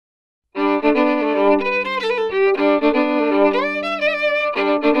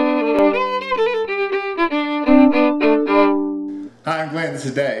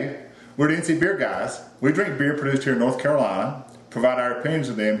We're the NC Beer Guys. We drink beer produced here in North Carolina, provide our opinions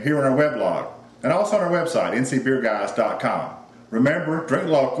of them here on our weblog, and also on our website, NCBeerGuys.com. Remember, drink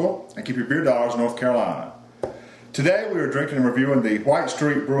local and keep your beer dollars in North Carolina. Today we are drinking and reviewing the White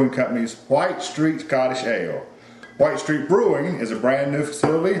Street Brewing Company's White Street Scottish Ale. White Street Brewing is a brand new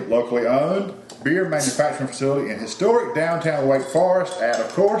facility, locally owned, beer manufacturing facility in historic downtown Wake Forest at,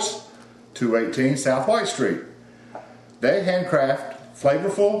 of course, 218 South White Street. They handcraft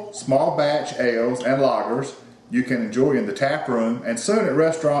flavorful, small batch ales and lagers you can enjoy in the tap room and soon at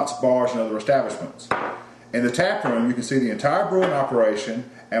restaurants, bars, and other establishments. In the tap room, you can see the entire brewing operation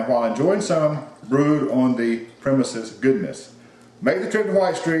and while enjoying some brewed on the premises goodness. Make the trip to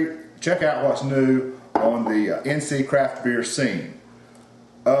White Street, check out what's new on the NC craft beer scene.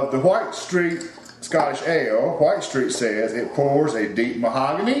 Of the White Street Scottish Ale, White Street says it pours a deep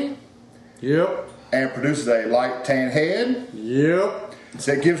mahogany. Yep. And produces a light tan head. Yep.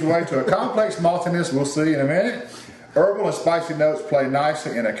 So it gives way to a complex maltiness we'll see in a minute. Herbal and spicy notes play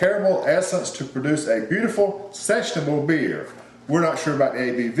nicely in a caramel essence to produce a beautiful sessionable beer. We're not sure about the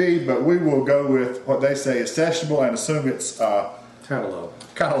ABV, but we will go with what they say is sessionable and assume it's kind of low.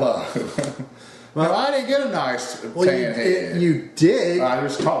 Kind of low. Well, I didn't get a nice tan head. You did. I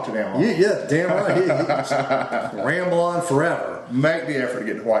just talked to them. Yeah, damn right. Ramble on forever. Make the effort to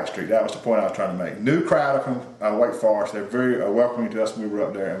get to White Street. That was the point I was trying to make. New crowd from Wake Forest. They're very welcoming to us when we were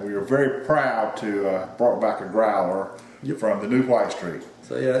up there, and we were very proud to brought back a growler from the new White Street.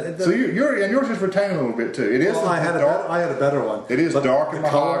 So yeah. So yours is retaining a little bit too. It is. Well, I had a better one. It is dark and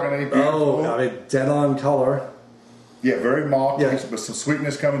mahogany. Beautiful. Oh, I mean, dead on color. Yeah, very malty, but some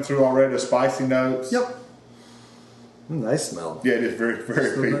sweetness coming through already, the spicy notes. Yep. Nice smell. Yeah, it is very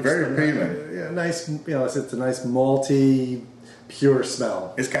appealing. Yeah, nice. You know, it's a nice malty, pure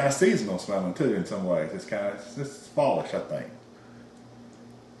smell. It's kind of seasonal smelling too in some ways. It's kind of it's fallish, I think.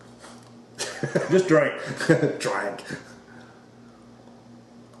 Just drink. Drink.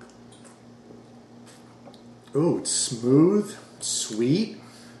 Ooh, it's smooth, sweet.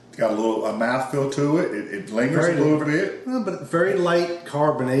 It's got a little mouthfeel to it. It lingers a little bit. But very light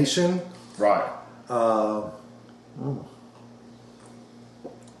carbonation. Right.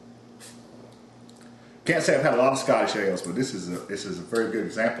 Can't say I've had a lot of Scottish ales, but this is a very good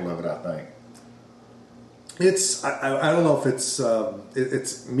example of it, I think. It's I don't know if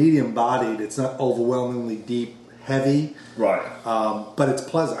it's medium bodied. It's not overwhelmingly deep, heavy. Right. But it's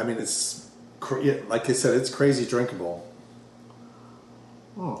pleasant. I mean, it's like I said, it's crazy drinkable.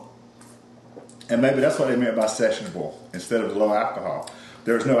 Oh. And maybe that's what they meant by sessionable instead of the low alcohol.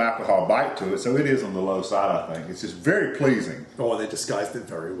 There's no alcohol bite to it, so it is on the low side, I think. It's just very pleasing. Oh, they disguised it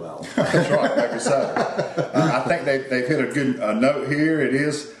very well. That's right, maybe so. I think they've hit a good note here. It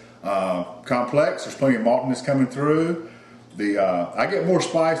is complex. There's plenty of maltiness coming through. I get more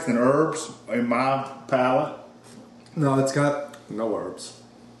spice than herbs in my palate. No, it's got no herbs.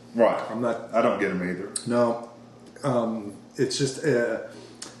 Right. I don't get them either. No. It's just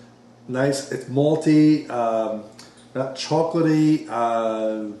nice. It's malty, not chocolatey.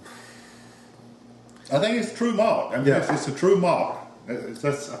 I think it's true malt. I mean, it's a true malt. I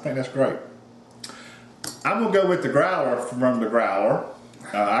think that's great. I'm going to go with the growler from the growler.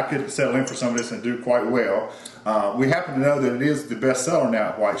 I could settle in for some of this and do quite well. We happen to know that it is the best seller now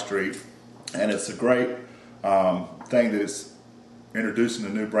at White Street, and it's a great thing that it's introducing a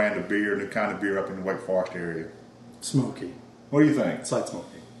new brand of beer, new kind of beer up in the Wake Forest area. Smoky. What do you think? It's light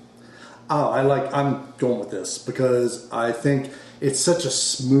smoky. I'm going with this because I think it's such a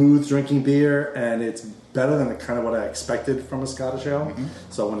smooth drinking beer and it's better than kind of what I expected from a Scottish ale. Mm-hmm.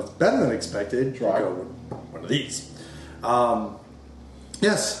 So when it's better than expected, you go with one of these.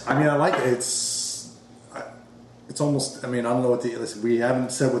 Yes, I mean I like it. It's almost. I mean I don't know what we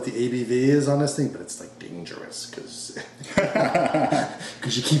haven't said what the ABV is on this thing, but it's like dangerous because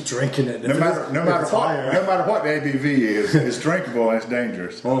you keep drinking it. No matter what the ABV is, it's drinkable and it's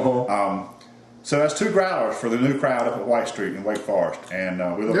dangerous. Uh-huh. So that's two growlers for the new crowd up at White Street in Wake Forest, and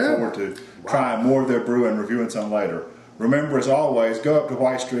we look forward to trying more of their brew and reviewing some later. Remember, as always, go up to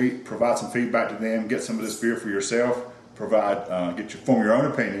White Street, provide some feedback to them, get some of this beer for yourself, form your own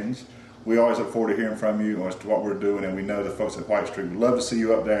opinions. We always look forward to hearing from you as to what we're doing, and we know the folks at White Street would love to see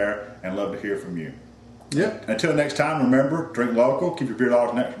you up there and love to hear from you. Yeah. Until next time, remember, drink local, keep your beer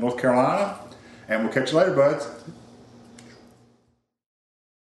dollars in North Carolina, and we'll catch you later, buds.